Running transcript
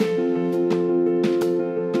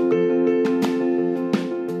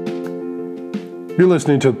You're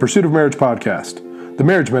listening to the Pursuit of Marriage podcast, the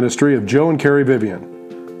marriage ministry of Joe and Carrie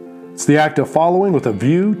Vivian. It's the act of following with a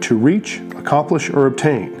view to reach, accomplish, or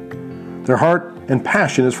obtain. Their heart and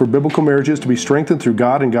passion is for biblical marriages to be strengthened through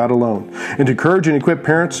God and God alone, and to encourage and equip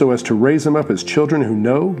parents so as to raise them up as children who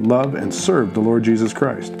know, love, and serve the Lord Jesus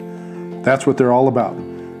Christ. That's what they're all about,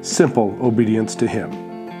 simple obedience to Him.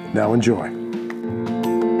 Now enjoy.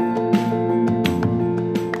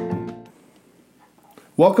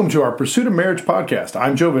 Welcome to our Pursuit of Marriage podcast.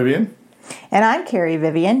 I'm Joe Vivian. And I'm Carrie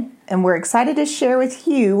Vivian, and we're excited to share with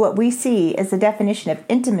you what we see as the definition of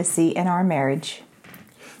intimacy in our marriage.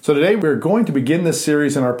 So today we're going to begin this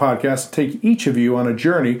series in our podcast to take each of you on a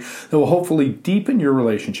journey that will hopefully deepen your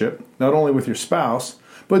relationship, not only with your spouse,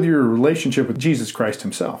 but your relationship with Jesus Christ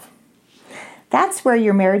Himself. That's where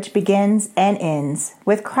your marriage begins and ends,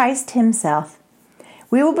 with Christ Himself.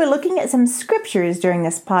 We will be looking at some scriptures during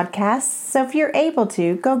this podcast, so if you're able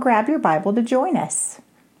to, go grab your Bible to join us.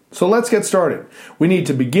 So let's get started. We need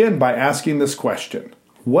to begin by asking this question.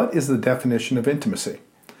 What is the definition of intimacy?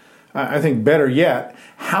 I think better yet,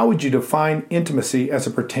 how would you define intimacy as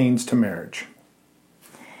it pertains to marriage?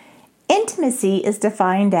 Intimacy is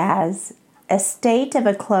defined as a state of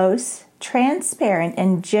a close, transparent,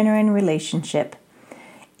 and genuine relationship.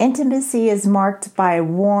 Intimacy is marked by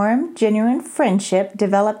warm, genuine friendship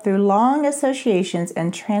developed through long associations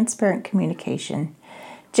and transparent communication.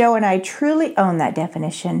 Joe and I truly own that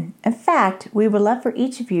definition. In fact, we would love for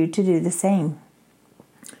each of you to do the same.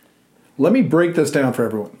 Let me break this down for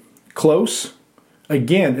everyone. Close,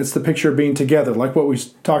 again, it's the picture of being together, like what we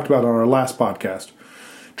talked about on our last podcast.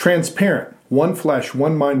 Transparent, one flesh,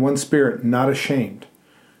 one mind, one spirit, not ashamed.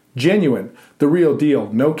 Genuine, the real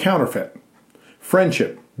deal, no counterfeit.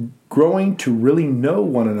 Friendship, growing to really know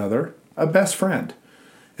one another, a best friend.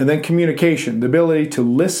 And then communication, the ability to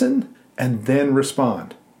listen and then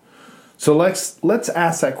respond. So let's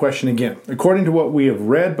ask that question again, according to what we have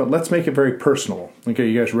read, but let's make it very personal. Okay,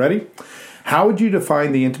 you guys ready? How would you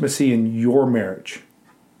define the intimacy in your marriage?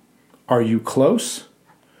 Are you close?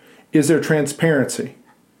 Is there transparency?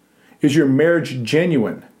 Is your marriage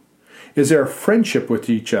genuine? Is there a friendship with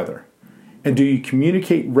each other? And do you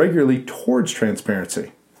communicate regularly towards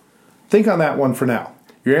transparency? Think on that one for now.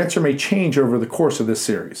 Your answer may change over the course of this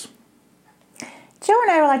series. Joe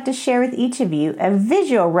and I would like to share with each of you a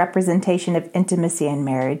visual representation of intimacy in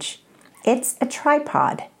marriage. It's a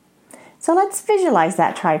tripod. So let's visualize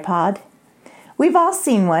that tripod. We've all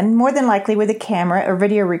seen one, more than likely with a camera or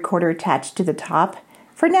video recorder attached to the top.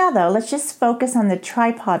 For now, though, let's just focus on the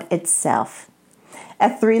tripod itself.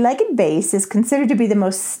 A three-legged base is considered to be the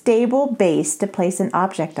most stable base to place an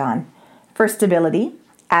object on, for stability,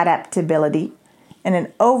 adaptability, and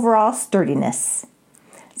an overall sturdiness.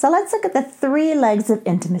 So let's look at the three legs of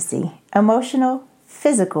intimacy: emotional,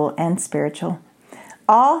 physical, and spiritual.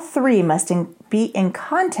 All three must be in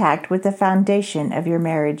contact with the foundation of your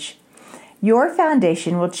marriage. Your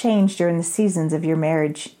foundation will change during the seasons of your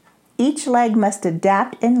marriage. Each leg must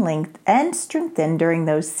adapt in length and strengthen during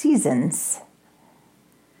those seasons.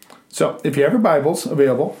 So, if you have your Bibles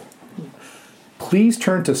available, please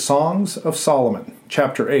turn to Songs of Solomon,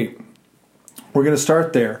 chapter 8. We're going to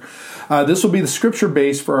start there. This will be the scripture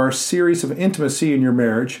base for our series of intimacy in your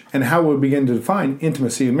marriage and how we'll begin to define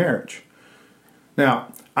intimacy in marriage.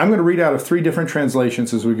 Now, I'm going to read out of three different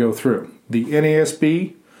translations as we go through. The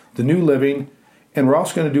NASB, the New Living, and we're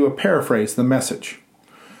also going to do a paraphrase, the Message.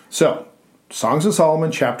 So, Songs of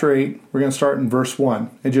Solomon, chapter 8, we're going to start in verse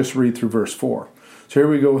 1 and just read through verse 4. So here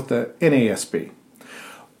we go with the NASB.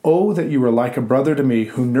 Oh, that you were like a brother to me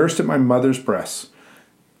who nursed at my mother's breasts.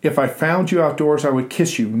 If I found you outdoors, I would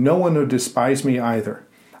kiss you. No one would despise me either.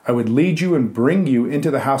 I would lead you and bring you into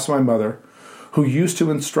the house of my mother, who used to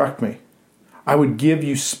instruct me. I would give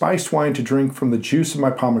you spiced wine to drink from the juice of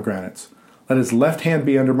my pomegranates. Let his left hand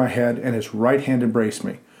be under my head and his right hand embrace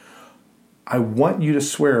me. I want you to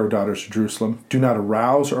swear, O daughters of Jerusalem, do not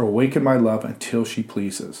arouse or awaken my love until she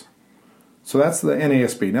pleases. So that's the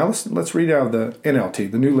NASB. Now let's read out of the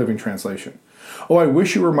NLT, the New Living Translation. Oh, I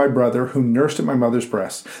wish you were my brother who nursed at my mother's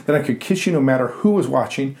breast. Then I could kiss you no matter who was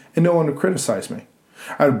watching, and no one would criticize me.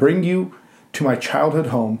 I would bring you to my childhood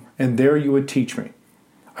home, and there you would teach me.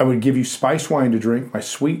 I would give you spiced wine to drink, my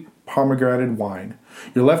sweet pomegranate wine.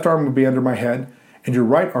 Your left arm would be under my head, and your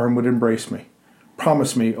right arm would embrace me.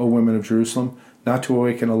 Promise me, O women of Jerusalem, not to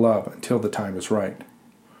awaken a love until the time is right.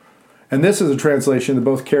 And this is a translation that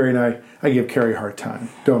both Carrie and I give Carrie a hard time,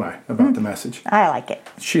 don't I, about the Message. I like it.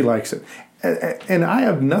 She likes it. And I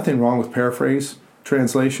have nothing wrong with paraphrase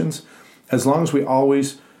translations, as long as we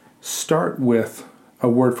always start with a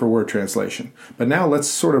word-for-word translation. But now let's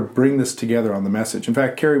sort of bring this together on the Message. In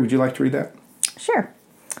fact, Carrie, would you like to read that? Sure.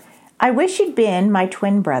 I wish you'd been my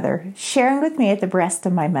twin brother, sharing with me at the breast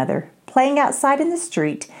of my mother, playing outside in the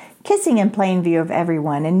street, kissing in plain view of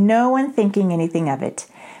everyone, and no one thinking anything of it.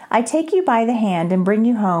 I take you by the hand and bring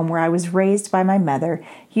you home where I was raised by my mother.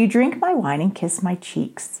 You drink my wine and kiss my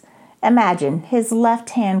cheeks. Imagine his left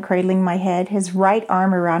hand cradling my head, his right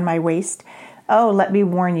arm around my waist. Oh, let me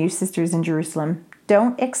warn you, sisters in Jerusalem,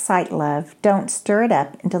 don't excite love. Don't stir it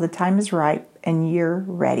up until the time is ripe and you're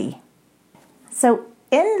ready. So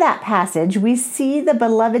in that passage, we see the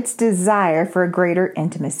beloved's desire for a greater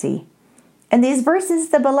intimacy. In these verses,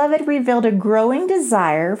 the beloved revealed a growing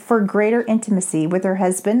desire for greater intimacy with her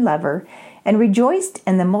husband, lover, and rejoiced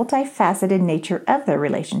in the multifaceted nature of their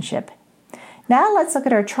relationship. Now let's look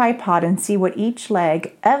at our tripod and see what each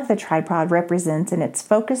leg of the tripod represents in its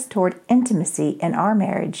focus toward intimacy in our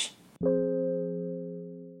marriage.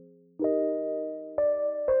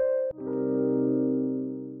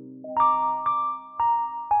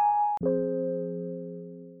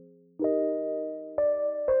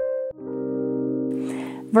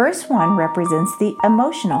 Verse 1 represents the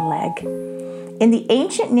emotional leg. In the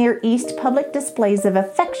ancient Near East, public displays of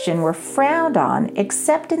affection were frowned on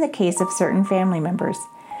except in the case of certain family members.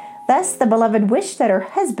 Thus, the beloved wished that her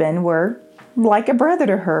husband were like a brother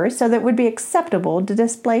to her so that it would be acceptable to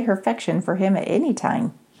display her affection for him at any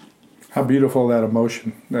time. How beautiful that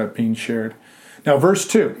emotion that being shared. Now, verse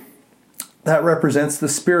 2, that represents the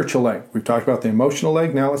spiritual leg. We've talked about the emotional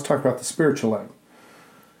leg. Now let's talk about the spiritual leg.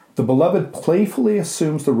 The beloved playfully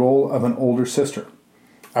assumes the role of an older sister.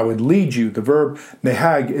 I would lead you. The verb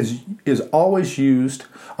nehag is always used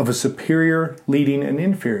of a superior leading an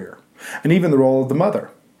inferior, and even the role of the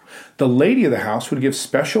mother. The lady of the house would give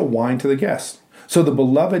special wine to the guests. So the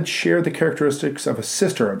beloved shared the characteristics of a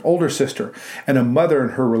sister, an older sister, and a mother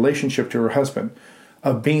in her relationship to her husband,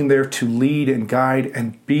 of being there to lead and guide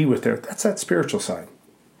and be with her. That's that spiritual side.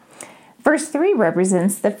 Verse 3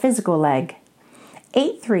 represents the physical leg.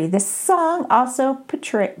 8:3, the song also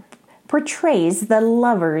portrays the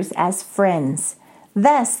lovers as friends.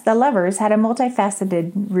 Thus, the lovers had a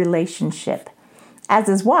multifaceted relationship. As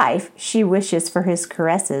his wife, she wishes for his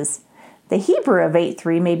caresses. The Hebrew of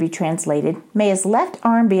 8:3 may be translated, may his left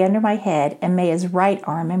arm be under my head, and may his right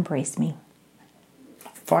arm embrace me.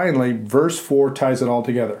 Finally, verse 4 ties it all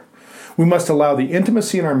together. We must allow the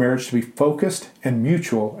intimacy in our marriage to be focused and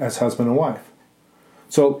mutual as husband and wife.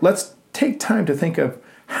 So let's take time to think of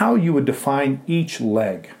how you would define each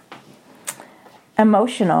leg.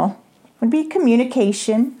 Emotional would be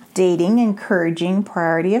communication, dating, encouraging,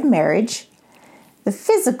 priority of marriage. The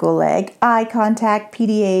physical leg, eye contact,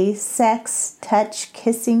 PDA, sex, touch,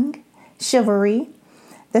 kissing, chivalry.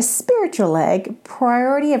 The spiritual leg,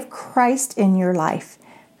 priority of Christ in your life.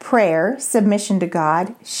 Prayer, submission to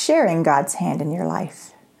God, sharing God's hand in your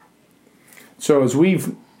life. So as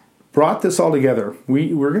we've brought this all together,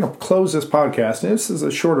 we're going to close this podcast. And this is a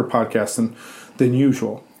shorter podcast than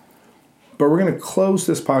usual. But we're going to close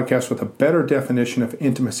this podcast with a better definition of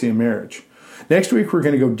intimacy in marriage. Next week, we're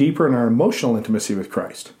going to go deeper in our emotional intimacy with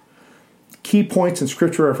Christ. Key points and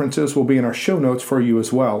scripture references will be in our show notes for you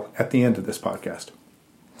as well at the end of this podcast.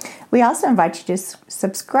 We also invite you to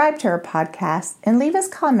subscribe to our podcast and leave us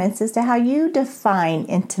comments as to how you define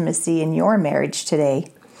intimacy in your marriage today.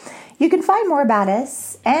 You can find more about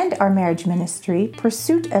us and our marriage ministry,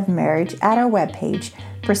 Pursuit of Marriage, at our webpage,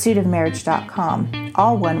 pursuitofmarriage.com,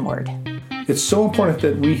 all one word. It's so important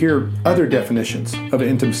that we hear other definitions of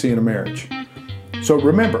intimacy in a marriage. So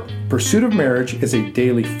remember, Pursuit of Marriage is a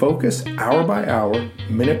daily focus, hour by hour,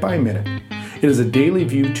 minute by minute. It is a daily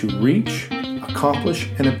view to reach, accomplish,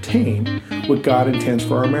 and obtain what God intends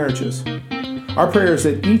for our marriages. Our prayer is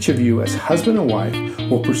that each of you as husband and wife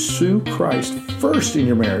will pursue Christ first in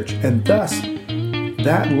your marriage, and thus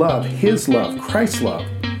that love, His love, Christ's love,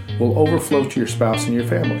 will overflow to your spouse and your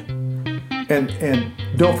family. And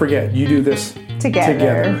don't forget, you do this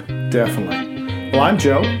together. Definitely. Well, I'm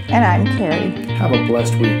Joe. And I'm Carrie. Have a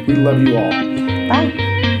blessed week. We love you all. Bye.